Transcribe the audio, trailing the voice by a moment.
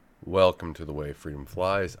Welcome to The Way Freedom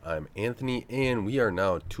Flies. I'm Anthony, and we are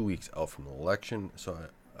now 2 weeks out from the election,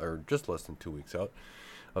 or just less than 2 weeks out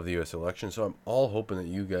of the U.S. election. So I'm all hoping that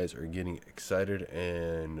you guys are getting excited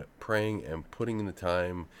and praying and putting in the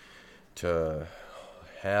time to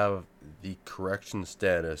have the correction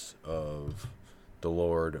status of the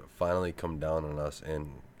Lord finally come down on us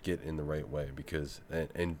and get in the right way,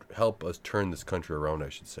 and help us turn this country around, I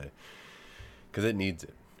should say, because it needs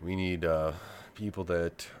it. We need people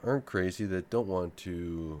that aren't crazy, that don't want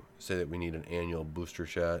to say that we need an annual booster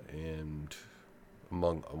shot and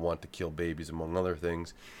want to kill babies, among other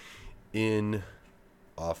things, in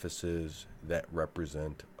offices that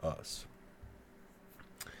represent us.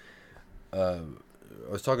 I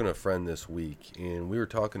was talking to a friend this week, and we were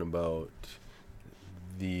talking about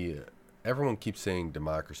everyone keeps saying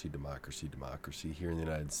democracy here in the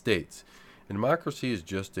United States. And democracy is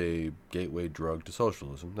just a gateway drug to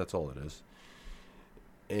socialism. That's all it is.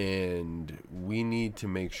 And we need to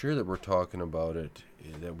make sure that we're talking about it,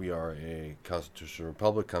 that we are a constitutional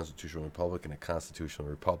republic, and a constitutional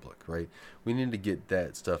republic, right? We need to get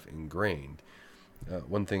that stuff ingrained.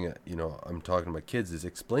 One thing, I'm talking to my kids is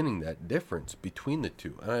explaining that difference between the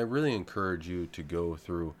two. And I really encourage you to go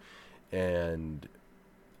through and,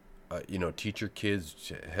 teach your kids.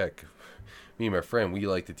 Heck, me and my friend, we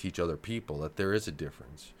like to teach other people that there is a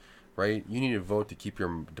difference, right? You need to vote to keep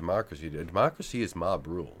your democracy. Democracy is mob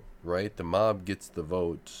rule, right? The mob gets the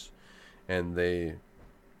votes, and they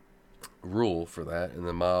rule for that, and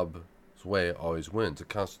the mob's way always wins. A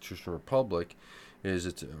constitutional republic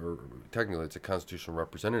technically it's a constitutional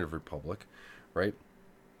representative republic, right?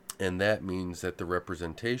 And that means that the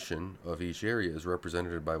representation of each area is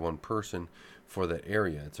represented by one person for that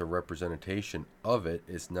area. It's a representation of it.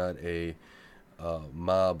 It's not a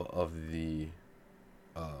mob of the...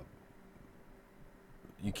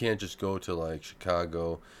 you can't just go to like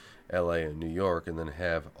Chicago, LA, and New York and then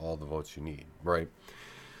have all the votes you need, right?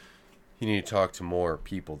 You need to talk to more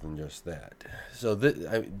people than just that. So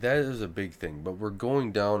that is a big thing. But we're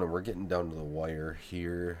going down, and we're getting down to the wire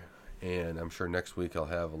here. And I'm sure next week I'll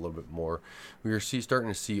have a little bit more. We are starting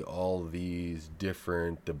to see all these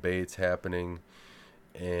different debates happening.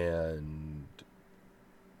 And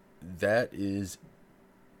that's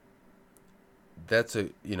a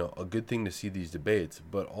good thing to see these debates.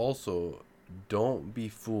 But also, don't be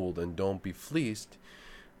fooled and don't be fleeced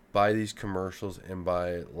by these commercials and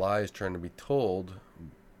by lies trying to be told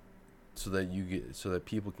so that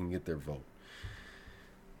people can get their vote.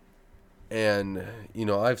 And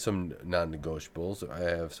I have some non-negotiables. I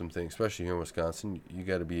have some things, especially here in Wisconsin. You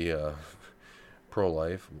got to be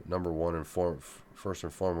pro-life, number one and first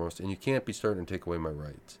and foremost, and you can't be starting to take away my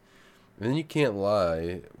rights. And then you can't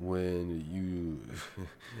lie when you...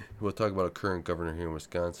 We'll talk about a current governor here in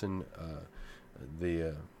Wisconsin,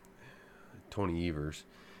 Tony Evers.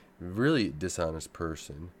 Really dishonest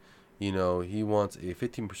person. He wants a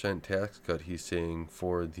 15% tax cut, he's saying,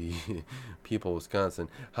 for the people of Wisconsin.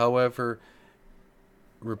 However,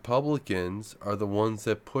 Republicans are the ones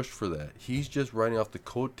that push for that. He's just riding off the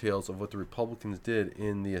coattails of what the Republicans did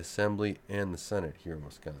in the Assembly and the Senate here in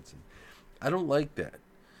Wisconsin. I don't like that.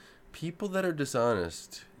 People that are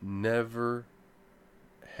dishonest never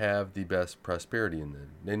have the best prosperity in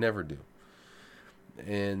them. They never do.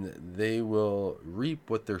 And they will reap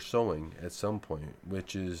what they're sowing at some point,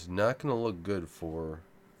 which is not going to look good for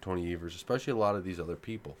Tony Evers, especially a lot of these other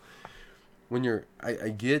people.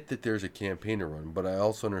 I get that there's a campaign to run, but I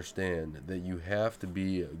also understand that you have to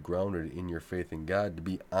be grounded in your faith in God to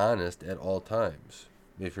be honest at all times.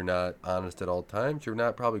 If you're not honest at all times, you're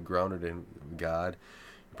not probably grounded in God.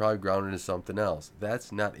 You're probably grounded in something else.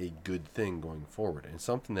 That's not a good thing going forward, and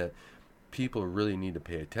something that people really need to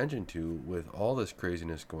pay attention to with all this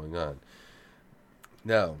craziness going on.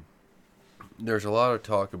 Now, there's a lot of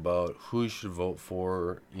talk about who you should vote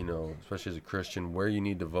for, especially as a Christian, where you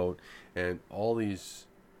need to vote, and all these,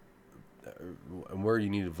 and where you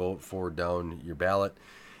need to vote for down your ballot,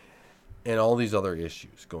 and all these other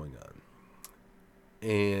issues going on.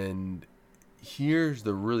 And here's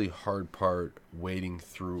the really hard part, wading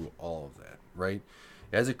through all of that, right?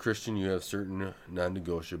 As a Christian, you have certain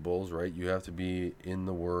non-negotiables, right? You have to be in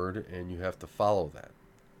the Word, and you have to follow that.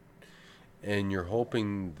 And you're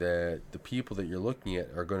hoping that the people that you're looking at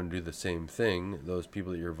are going to do the same thing. Those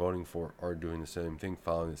people that you're voting for are doing the same thing,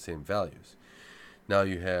 following the same values. Now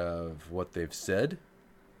you have what they've said,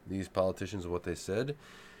 these politicians, what they said,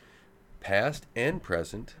 past and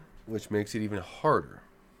present, which makes it even harder.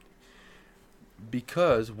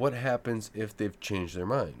 Because what happens if they've changed their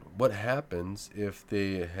mind? What happens if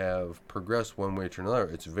they have progressed one way to another?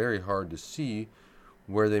 It's very hard to see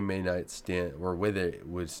where they may not stand or where they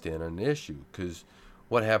would stand on an issue. Because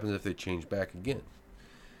what happens if they change back again?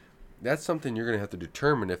 That's something you're going to have to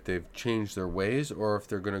determine if they've changed their ways or if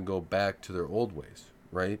they're going to go back to their old ways,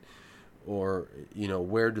 right? Or,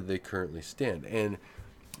 where do they currently stand? And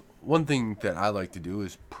one thing that I like to do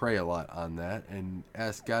is pray a lot on that and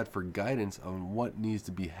ask God for guidance on what needs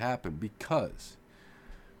to be happen, because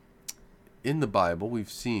in the Bible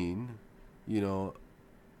we've seen,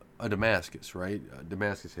 a Damascus, right?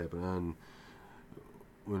 Damascus happened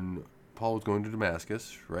when Paul was going to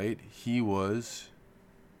Damascus, right? He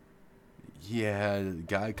had a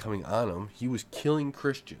guy coming on him. He was killing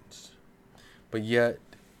Christians, but yet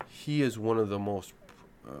he is one of the most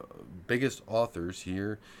biggest authors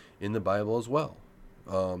here in the Bible as well,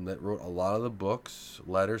 that wrote a lot of the books,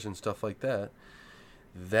 letters, and stuff like that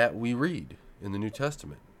we read in the New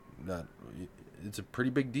Testament. It's a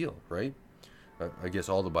pretty big deal, right? I guess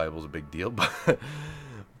all the Bible's a big deal,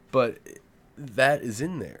 but that is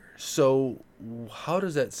in there. So how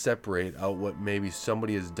does that separate out what maybe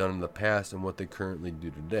somebody has done in the past and what they currently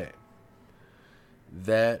do today?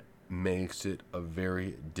 That makes it a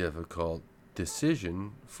very difficult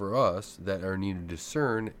decision for us that are needed to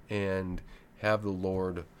discern and have the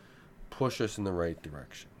Lord push us in the right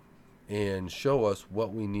direction and show us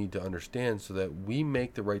what we need to understand so that we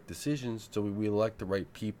make the right decisions, so we elect the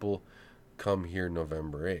right people come here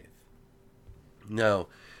November 8th. Now,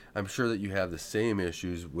 I'm sure that you have the same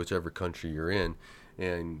issues whichever country you're in,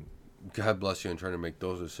 and God bless you on trying to make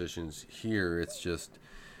those decisions here. It's just,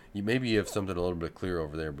 maybe you have something a little bit clear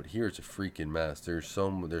over there, but here it's a freaking mess. There's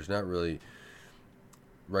not really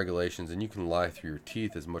regulations, and you can lie through your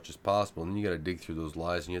teeth as much as possible, and then you got to dig through those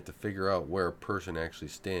lies, and you have to figure out where a person actually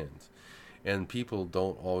stands. And people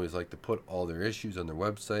don't always like to put all their issues on their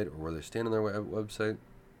website or where they stand on their website,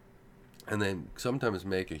 and then sometimes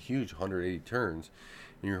make a huge 180 turns,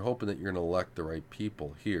 and you're hoping that you're going to elect the right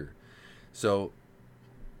people here. So,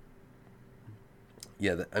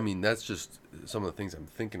 yeah, that's just some of the things I'm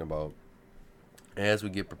thinking about as we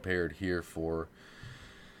get prepared here for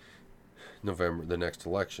November, the next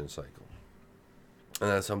election cycle.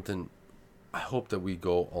 And that's something I hope that we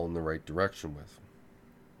go all in the right direction with.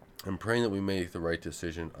 I'm praying that we make the right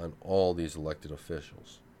decision on all these elected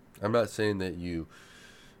officials. I'm not saying that you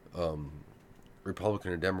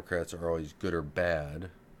Republican or Democrats are always good or bad,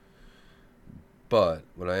 but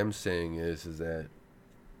what I am saying is that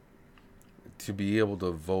to be able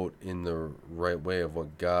to vote in the right way of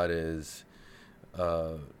what God is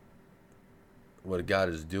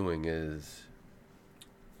doing is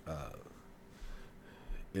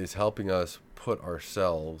helping us put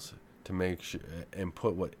ourselves to make sure and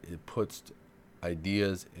put what it puts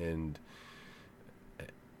ideas and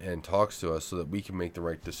talks to us so that we can make the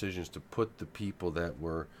right decisions to put the people that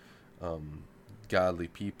were godly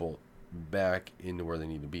people back into where they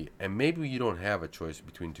need to be. And maybe you don't have a choice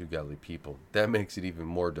between two godly people. That makes it even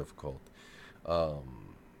more difficult.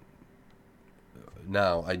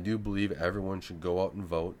 Now, I do believe everyone should go out and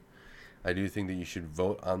vote. I do think that you should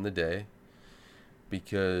vote on the day,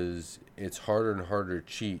 because it's harder and harder to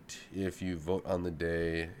cheat if you vote on the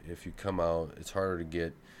day. If you come out, it's harder to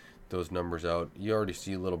get those numbers out. You already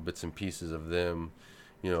see little bits and pieces of them,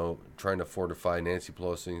 trying to fortify Nancy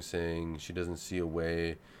Pelosi, saying she doesn't see a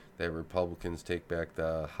way that Republicans take back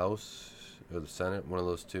the House or the Senate, one of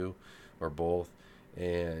those two, or both.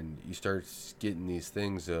 And you start getting these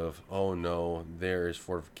things of, oh no, there is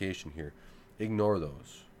fortification here. Ignore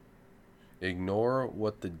those. Ignore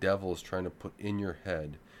what the devil is trying to put in your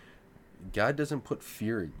head. God doesn't put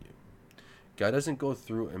fear in you. God doesn't go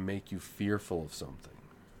through and make you fearful of something.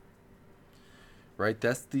 Right?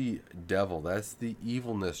 That's the devil. That's the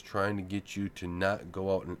evilness trying to get you to not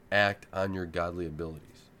go out and act on your godly abilities.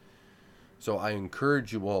 So I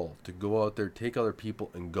encourage you all to go out there, take other people,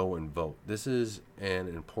 and go and vote. This is an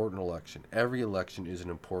important election. Every election is an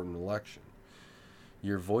important election.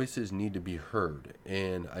 Your voices need to be heard.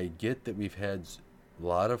 And I get that we've had a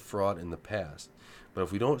lot of fraud in the past. But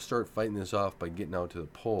if we don't start fighting this off by getting out to the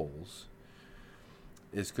polls,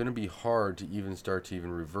 it's going to be hard to even start to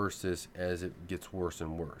even reverse this as it gets worse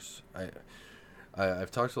and worse.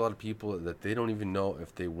 I've talked to a lot of people that they don't even know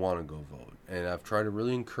if they want to go vote. And I've tried to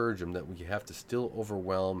really encourage them that we have to still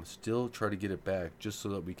overwhelm, still try to get it back just so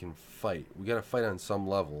that we can fight. We got to fight on some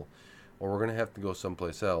level, or we're going to have to go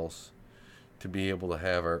someplace else to be able to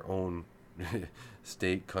have our own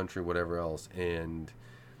state, country, whatever else. And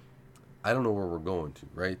I don't know where we're going to,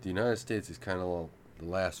 right? The United States is kind of the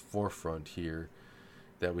last forefront here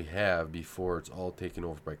that we have before it's all taken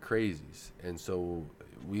over by crazies. And so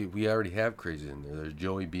we already have crazies in there. There's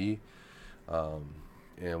Joey B.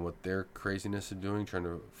 and what their craziness is doing, trying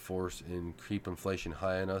to force and keep inflation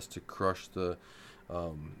high on us to crush the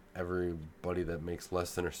everybody that makes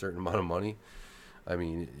less than a certain amount of money. I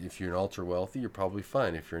mean, if you're an ultra wealthy, you're probably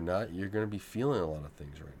fine. If you're not, you're going to be feeling a lot of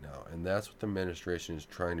things right now. And that's what the administration is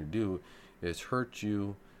trying to do, is hurt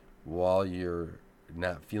you while you're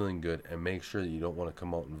not feeling good and make sure that you don't want to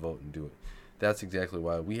come out and vote and do it. That's exactly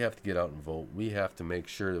why we have to get out and vote. We have to make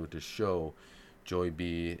sure that to show Joey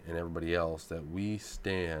B and everybody else that we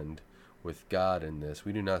stand with God in this.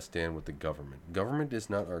 We do not stand with the government. Government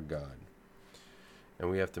is not our God.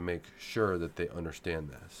 And we have to make sure that they understand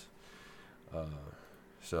this.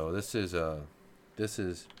 So this is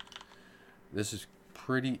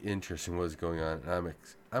pretty interesting what's going on. And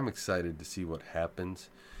I'm excited to see what happens.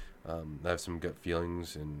 I have some gut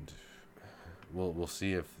feelings, and we'll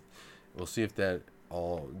see if that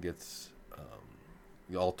all gets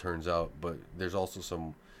all turns out. But there's also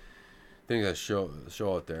some things that show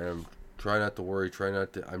out there. And I'm trying not to worry.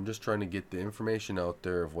 I'm just trying to get the information out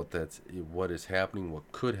there of what is happening,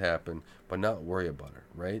 what could happen, but not worry about it.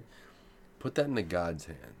 Right? Put that into God's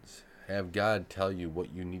hands. Have God tell you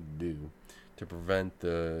what you need to do to prevent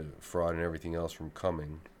the fraud and everything else from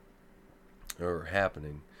coming or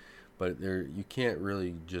happening. But you can't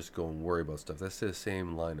really just go and worry about stuff. That's the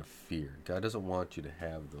same line of fear. God doesn't want you to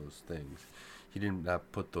have those things. He did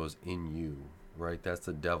not put those in you, right? That's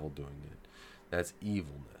the devil doing it. That's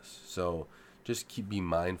evilness. So just be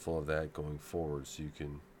mindful of that going forward, so you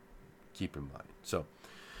can keep in mind. So,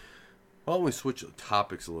 why don't we switch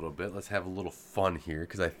topics a little bit? Let's have a little fun here,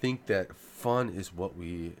 because I think that fun is what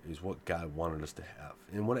God wanted us to have.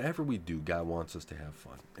 And whatever we do, God wants us to have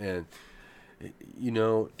fun. And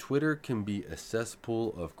Twitter can be a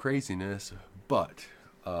cesspool of craziness, but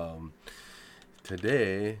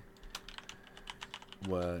today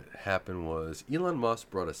what happened was Elon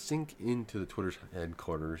Musk brought a sink into the Twitter's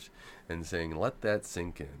headquarters and saying, let that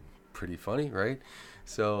sink in. Pretty funny, right?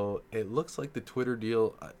 So it looks like the Twitter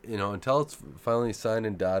deal, until it's finally signed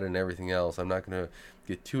and dotted and everything else, I'm not going to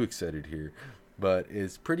get too excited here. But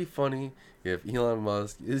it's pretty funny if Elon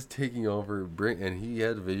Musk is taking over, and he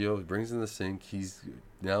had a video, brings in the sink. He's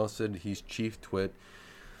now said he's chief twit.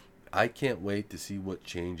 I can't wait to see what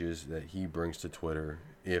changes that he brings to Twitter,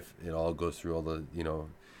 if it all goes through all the,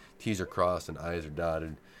 T's are crossed and I's are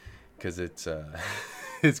dotted, because it's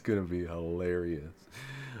it's going to be hilarious.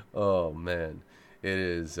 Oh, man. It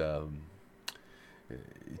is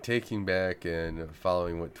taking back and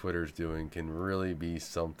following what Twitter's doing can really be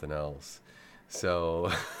something else.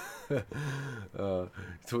 So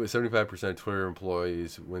 75% of Twitter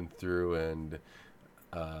employees went through and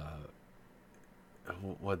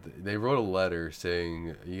they wrote a letter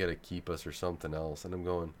saying you got to keep us or something else. And I'm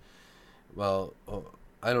going, well,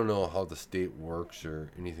 I don't know how the state works or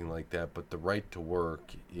anything like that, but the right to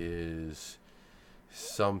work is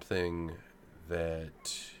something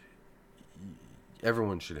that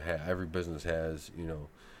everyone should have. Every business has,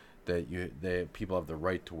 that people have the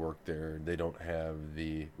right to work there. They don't have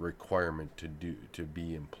the requirement to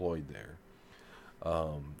be employed there.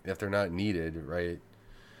 If they're not needed, right?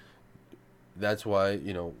 That's why,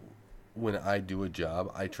 when I do a job,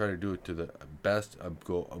 I try to do it to the best,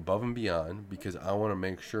 go above and beyond, because I want to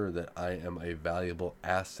make sure that I am a valuable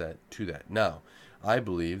asset to that. Now, I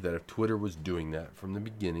believe that if Twitter was doing that from the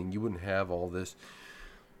beginning, you wouldn't have all this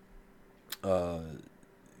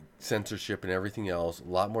censorship and everything else. A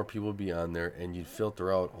lot more people would be on there, and you'd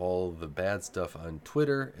filter out all the bad stuff on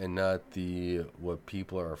Twitter and not what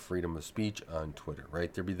people are freedom of speech on Twitter,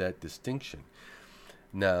 right? There'd be that distinction.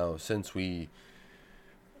 Now, since we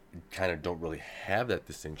kind of don't really have that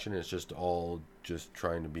distinction, it's just all just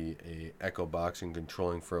trying to be a echo box and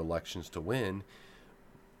controlling for elections to win,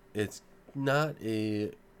 it's not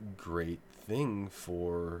a great thing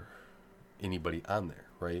for anybody on there,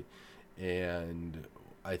 right? And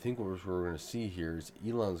I think what we're going to see here is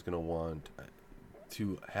Elon's going to want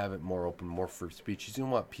to have it more open, more free speech. He's going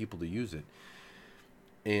to want people to use it.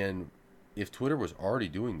 And if Twitter was already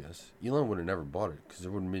doing this, Elon would have never bought it, because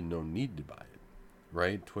there would have been no need to buy it,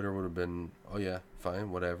 right? Twitter would have been, oh yeah,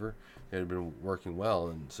 fine, whatever. It had been working well,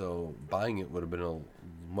 and so buying it would have been a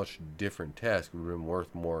much different task. It would have been worth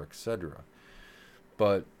more, etc.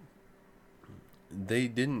 But they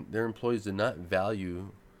didn't. Their employees did not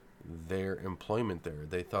value their employment there.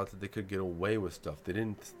 They thought that they could get away with stuff. They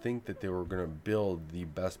didn't think that they were going to build the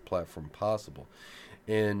best platform possible.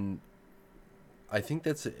 And I think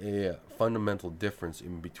that's a fundamental difference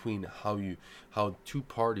in between how two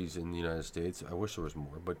parties in the United States, I wish there was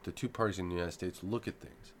more, but the two parties in the United States look at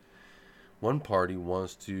things. One party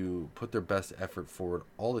wants to put their best effort forward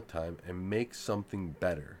all the time and make something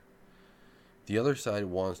better. The other side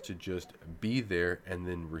wants to just be there and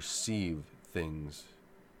then receive things.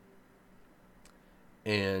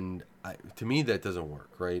 And to me, that doesn't work,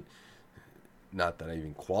 right? Not that I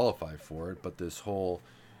even qualify for it, but this whole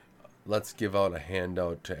let's give out a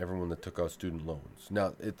handout to everyone that took out student loans.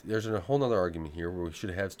 Now, there's a whole other argument here where we should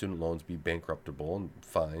have student loans be bankruptable, and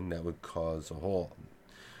fine, that would cause a whole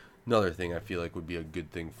another thing I feel like would be a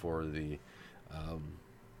good thing for the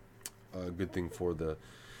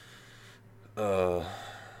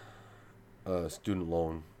student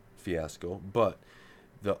loan fiasco. But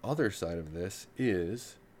the other side of this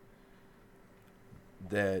is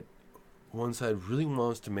that one side really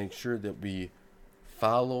wants to make sure that we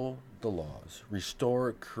follow the laws,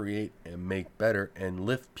 restore, create, and make better, and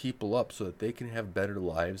lift people up so that they can have better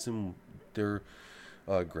lives than their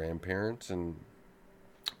grandparents and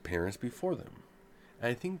parents before them.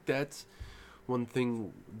 And I think that's one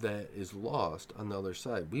thing that is lost on the other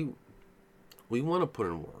side. We want to put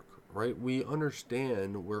in work, right? We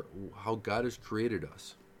understand how God has created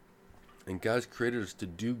us. And God's created us to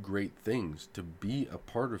do great things, to be a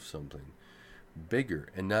part of something bigger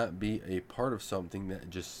and not be a part of something that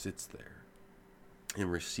just sits there and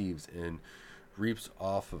receives and reaps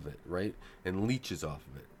off of it, right? And leeches off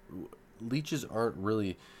of it. Leeches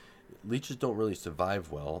don't really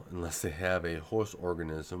survive well unless they have a host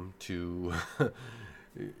organism to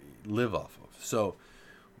live off of. So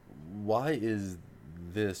why is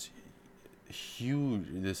this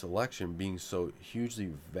election being so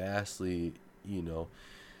hugely, vastly,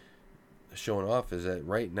 shown off? Is that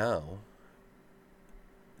right now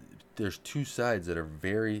there's two sides that are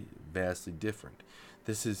very vastly different.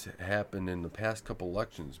 This has happened in the past couple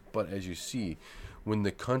elections, but as you see, when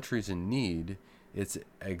the country's in need, it's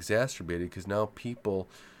exacerbated because now people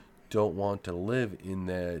don't want to live in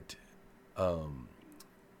that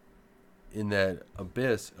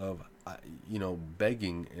abyss of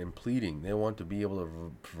begging and pleading. They want to be able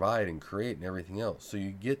to provide and create and everything else. So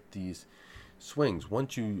you get these swings.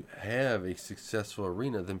 Once you have a successful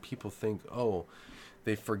arena, then people think,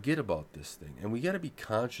 they forget about this thing. And we got to be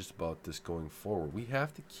conscious about this going forward. We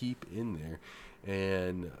have to keep in there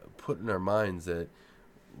and put in our minds that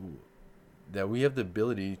we have the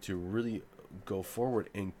ability to really go forward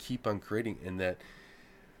and keep on creating, and that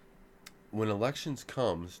when elections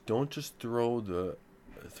comes, don't just throw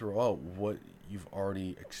out what you've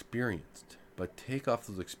already experienced, but take off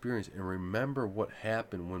those experiences and remember what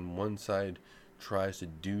happened when one side tries to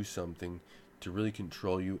do something to really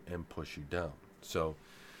control you and push you down. So,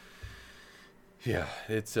 yeah,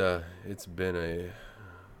 it's been a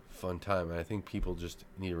fun time, and I think people just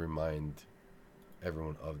need to remind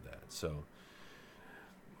everyone of that. So,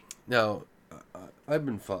 now I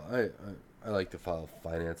like to follow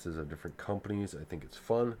finances of different companies. I think it's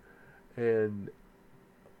fun, and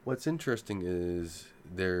what's interesting is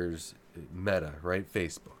there's Meta, right?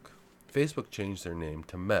 Facebook changed their name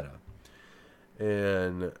to Meta,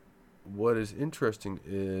 and what is interesting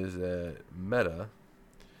is that Meta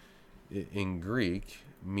in Greek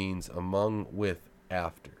means among, with,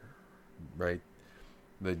 after, right?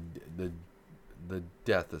 The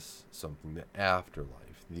death is something, the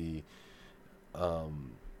afterlife, the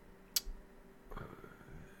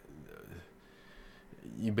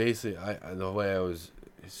you basically, the way I always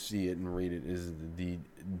see it and read it is the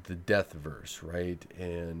death verse, right?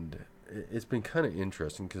 And it's been kind of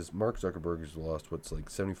interesting because Mark Zuckerberg has lost what's like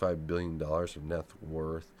 $75 billion of net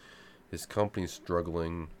worth. His company's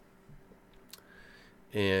struggling.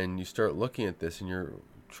 And you start looking at this and you're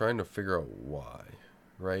trying to figure out why,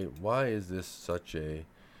 right? Why is this such a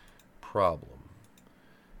problem?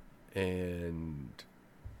 And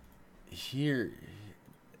here,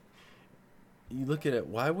 you look at it,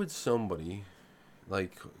 why would somebody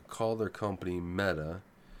call their company Meta,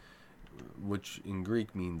 which in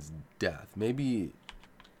Greek means death? Maybe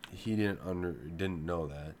he didn't know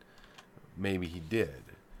that. Maybe he did.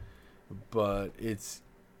 But it's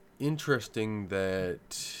interesting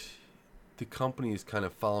that the company is kind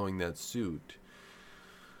of following that suit.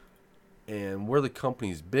 And where the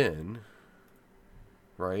company's been,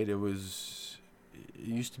 right? It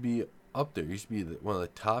used to be up there. It used to be one of the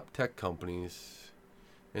top tech companies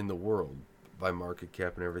in the world by market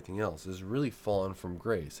cap and everything else. It's really fallen from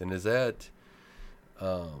grace. And is that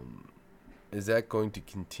going to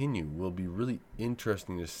continue? Will be really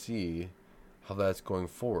interesting to see how that's going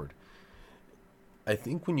forward. I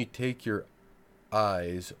think when you take your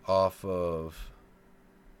eyes off of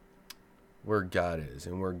where God is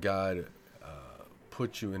and where God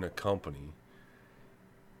puts you in a company,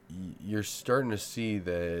 you're starting to see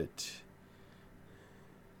that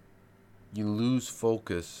you lose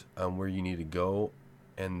focus on where you need to go,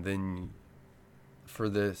 and then for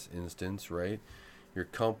this instance, right, your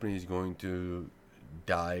company is going to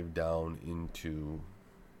dive down into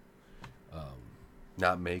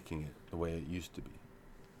not making it the way it used to be.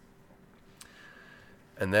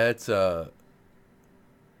 And that's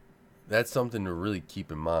something to really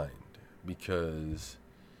keep in mind, because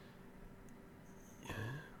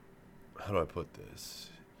how do I put this?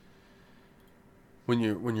 When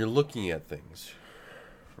you're looking at things,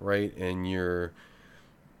 right, and you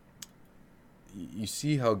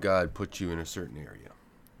see how God put you in a certain area,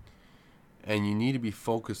 and you need to be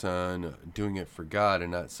focused on doing it for God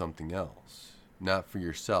and not something else, not for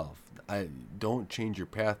yourself. I don't change your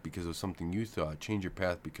path because of something you thought. Change your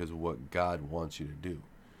path because of what God wants you to do.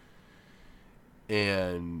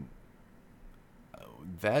 And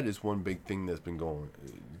that is one big thing that's been going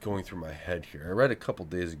through my head here. I read a couple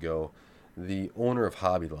days ago, the owner of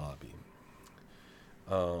Hobby Lobby.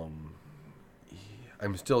 I'm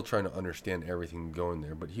still trying to understand everything going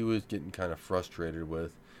there, but he was getting kind of frustrated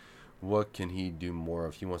with what can he do more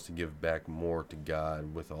of. He wants to give back more to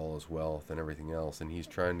God with all his wealth and everything else, and he's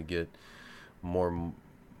trying to get more,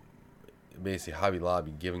 basically Hobby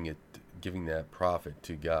Lobby giving that profit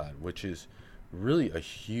to God, which is really a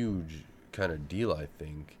huge kind of deal, I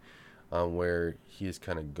think, on where he is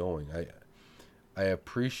kind of going. I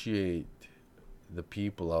appreciate the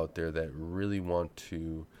people out there that really want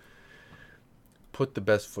to put the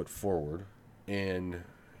best foot forward and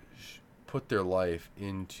put their life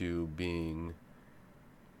into being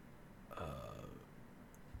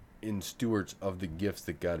in stewards of the gifts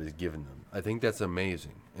that God has given them. I think that's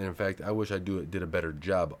amazing. And in fact, I wish I did a better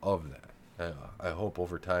job of that. I hope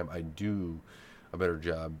over time I do a better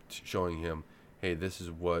job showing him, hey, this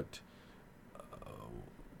is what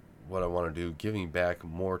I want to do. Giving back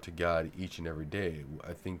more to God each and every day,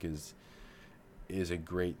 I think is a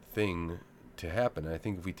great thing to happen. And I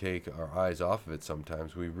think if we take our eyes off of it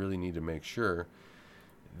sometimes, we really need to make sure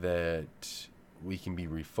that we can be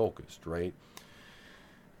refocused, right?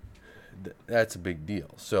 That's a big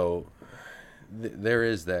deal. So there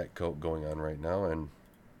is that going on right now, and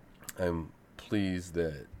I'm pleased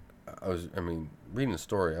that reading the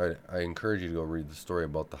story. I encourage you to go read the story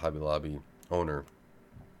about the Hobby Lobby owner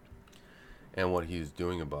and what he's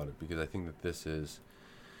doing about it, because I think that this is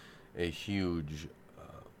a huge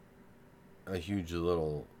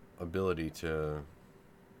little ability to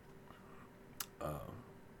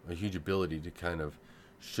kind of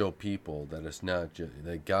show people that it's not just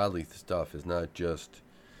that godly stuff is not just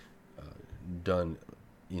done,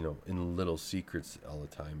 in little secrets all the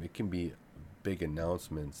time. It can be big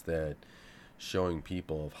announcements that showing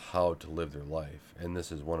people of how to live their life, and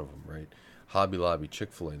this is one of them, right? Hobby Lobby,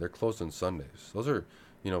 Chick-fil-A, they're closed on Sundays. Those are,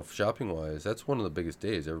 shopping wise, that's one of the biggest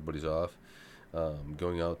days. Everybody's off,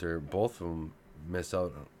 going out there. Both of them miss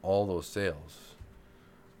out on all those sales,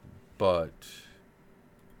 but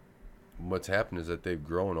what's happened is that they've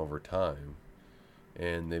grown over time,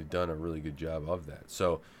 and they've done a really good job of that.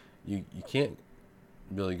 So you can't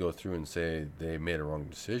really go through and say they made a wrong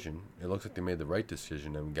decision. It looks like they made the right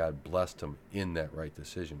decision, and God blessed them in that right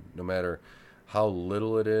decision. No matter how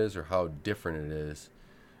little it is or how different it is,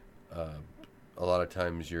 a lot of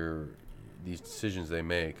times these decisions they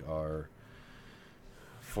make are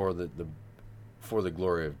for the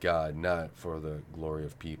glory of God, not for the glory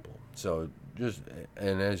of people. So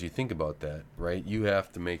and as you think about that, right, you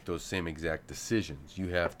have to make those same exact decisions. You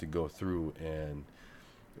have to go through and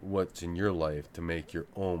what's in your life to make your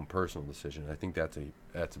own personal decision. I think that's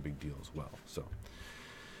a big deal as well. So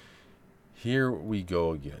here we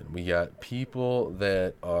go again. We got people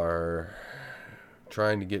that are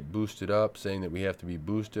trying to get boosted up, saying that we have to be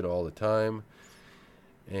boosted all the time.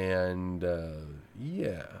 And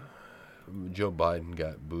Joe Biden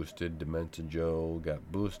got boosted. Dementia Joe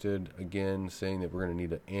got boosted again, saying that we're going to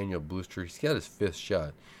need an annual booster. He's got his 5th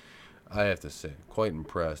shot. I have to say, quite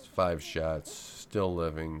impressed. 5 shots, still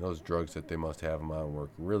living. Those drugs that they must have him on work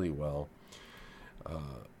really well.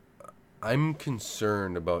 I'm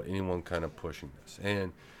concerned about anyone kind of pushing this.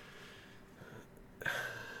 And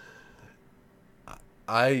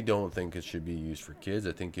I don't think it should be used for kids.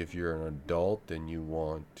 I think if you're an adult and you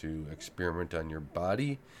want to experiment on your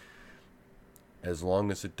body, as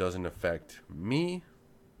long as it doesn't affect me,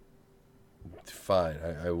 fine.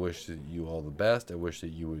 I wish that you all the best. I wish that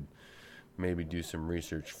you would maybe do some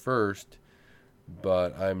research first,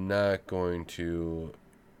 but I'm not going to,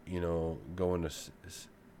 go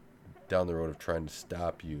down the road of trying to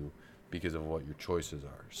stop you because of what your choices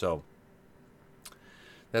are. So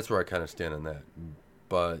that's where I kind of stand on that.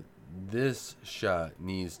 But this shot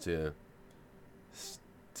needs to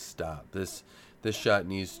stop. This shot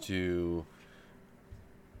needs to,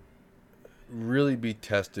 really be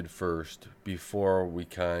tested first before we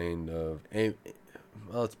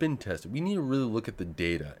well, it's been tested. We need to really look at the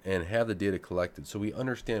data and have the data collected so we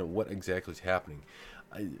understand what exactly is happening.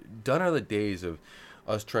 Done are the days of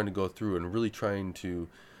us trying to go through and really trying to,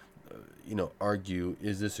 argue,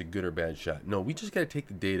 is this a good or bad shot? No, we just got to take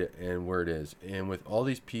the data and where it is. And with all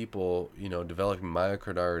these people, developing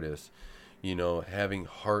myocarditis, having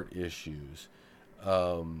heart issues,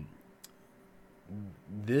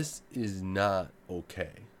 this is not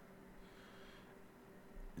okay.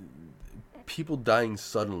 People dying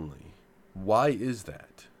suddenly. Why is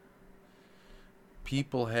that?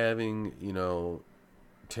 People having,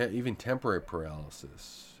 even temporary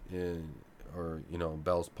paralysis or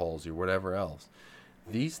Bell's palsy or whatever else.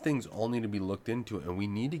 These things all need to be looked into, and we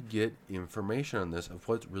need to get information on this of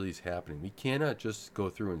what really is happening. We cannot just go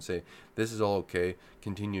through and say, this is all okay,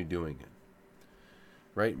 continue doing it.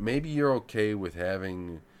 Right? Maybe you're okay with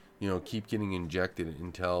having, keep getting injected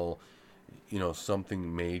until,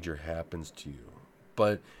 something major happens to you.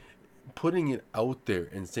 But putting it out there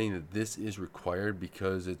and saying that this is required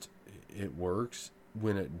because it works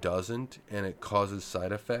when it doesn't and it causes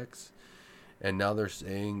side effects. And now they're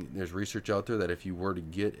saying there's research out there that if you were to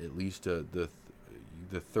get at least the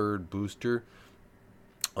third booster,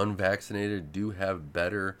 unvaccinated do have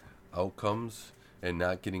better outcomes and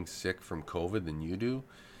not getting sick from COVID than you do.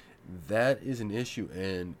 That is an issue.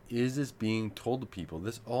 And is this being told to people?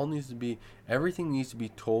 Everything needs to be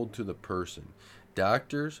told to the person.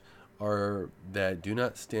 Doctors that do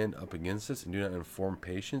not stand up against this and do not inform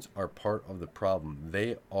patients are part of the problem.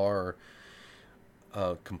 They are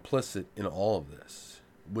complicit in all of this,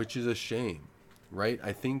 which is a shame, right?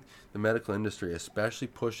 I think the medical industry, especially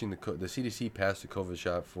pushing the CDC passed the COVID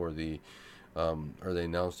shot for the, or they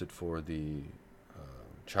announced it for the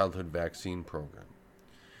childhood vaccine program.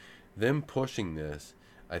 Them pushing this,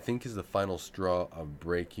 I think, is the final straw of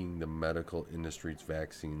breaking the medical industry's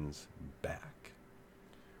vaccines back.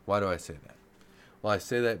 Why do I say that? Well, I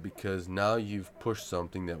say that because now you've pushed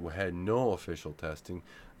something that had no official testing,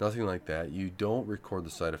 nothing like that. You don't record the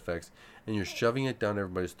side effects, and you're shoving it down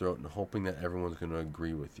everybody's throat and hoping that everyone's going to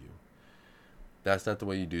agree with you. That's not the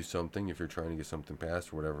way you do something if you're trying to get something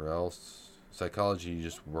passed or whatever else. Psychology, you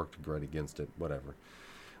just work right against it, whatever.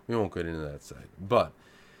 We won't get into that side. But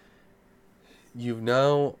you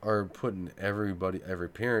now are putting every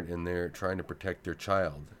parent in there trying to protect their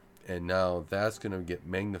child. And now that's going to get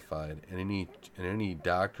magnified, and any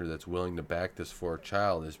doctor that's willing to back this for a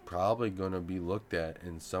child is probably going to be looked at,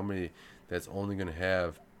 and somebody that's only going to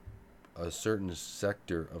have a certain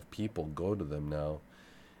sector of people go to them now.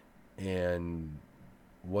 And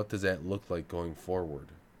what does that look like going forward?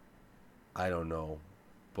 I don't know,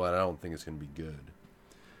 but I don't think it's going to be good.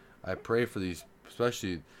 I pray for these,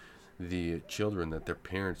 especially the children, that their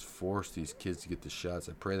parents force these kids to get the shots.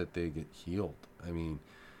 I pray that they get healed.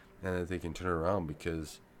 And that they can turn around,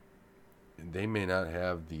 because they may not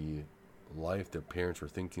have the life their parents were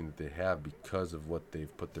thinking that they have because of what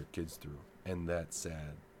they've put their kids through. And that's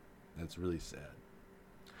sad. That's really sad.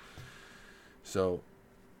 So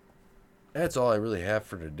that's all I really have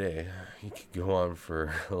for today. You could go on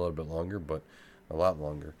for a little bit longer, but a lot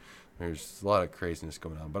longer. There's a lot of craziness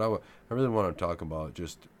going on. But I really want to talk about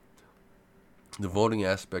just the voting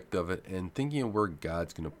aspect of it and thinking of where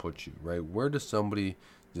God's going to put you, right? Where does somebody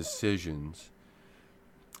decisions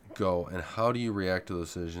go, and how do you react to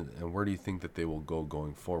those decisions, and where do you think that they will go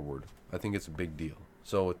going forward? I think it's a big deal.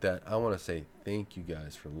 So with that, I want to say thank you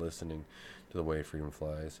guys for listening to The Way Freedom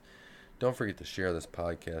Flies. Don't forget to share this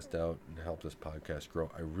podcast out and help this podcast grow.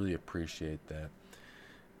 I really appreciate that.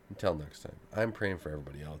 Until next time, I'm praying for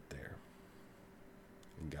everybody out there,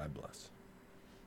 and God bless.